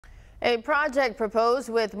A project proposed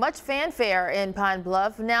with much fanfare in Pine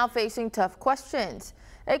Bluff now facing tough questions.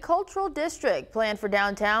 A cultural district planned for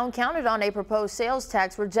downtown counted on a proposed sales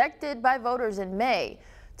tax rejected by voters in May.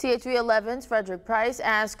 THV 11's Frederick Price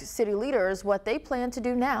asked city leaders what they plan to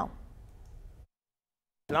do now.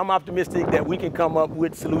 I'm optimistic that we can come up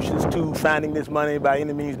with solutions to finding this money by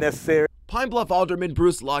any means necessary. Pine Bluff Alderman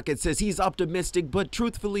Bruce Lockett says he's optimistic but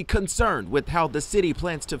truthfully concerned with how the city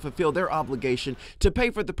plans to fulfill their obligation to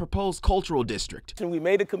pay for the proposed cultural district. We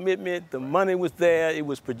made a commitment, the money was there, it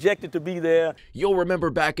was projected to be there. You'll remember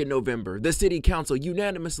back in November, the city council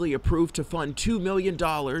unanimously approved to fund $2 million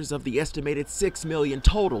of the estimated $6 million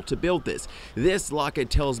total to build this. This, Lockett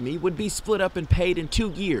tells me, would be split up and paid in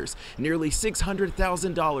 2 years, nearly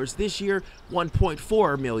 $600,000 this year,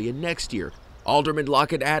 $1.4 million next year. Alderman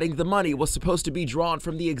Lockett adding the money was supposed to be drawn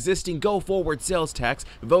from the existing go-forward sales tax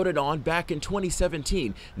voted on back in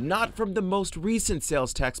 2017, not from the most recent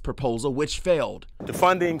sales tax proposal, which failed. The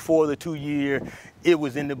funding for the 2-year, it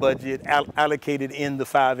was in the budget, allocated in the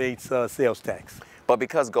 5/8 sales tax. But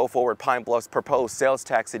because Go Forward Pine Bluff's proposed sales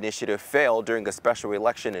tax initiative failed during a special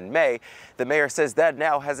election in May, the mayor says that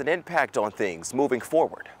now has an impact on things moving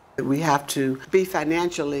forward. We have to be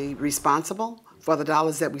financially responsible for the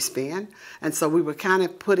dollars that we spend. And so we were kind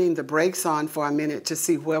of putting the brakes on for a minute to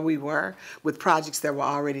see where we were with projects that were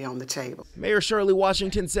already on the table. Mayor Shirley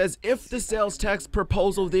Washington says if the sales tax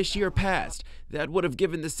proposal this year passed, that would have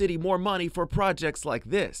given the city more money for projects like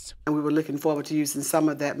this. And we were looking forward to using some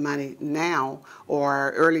of that money now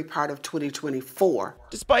or early part of 2024.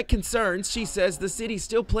 Despite concerns, she says the city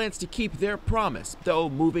still plans to keep their promise, though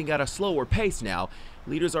moving at a slower pace now.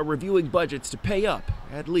 Leaders are reviewing budgets to pay up,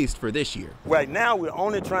 at least for this year. Right now, we're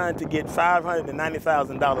only trying to get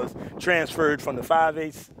 $590,000 transferred from the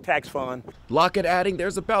 5/8 tax fund. Lockett adding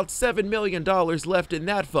there's about $7 million left in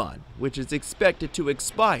that fund, which is expected to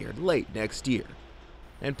expire late next year.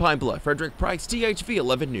 In Pine Bluff, Frederick Price, THV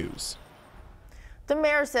 11 News. The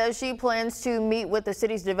mayor says she plans to meet with the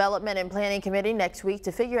city's Development and Planning Committee next week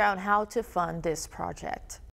to figure out how to fund this project.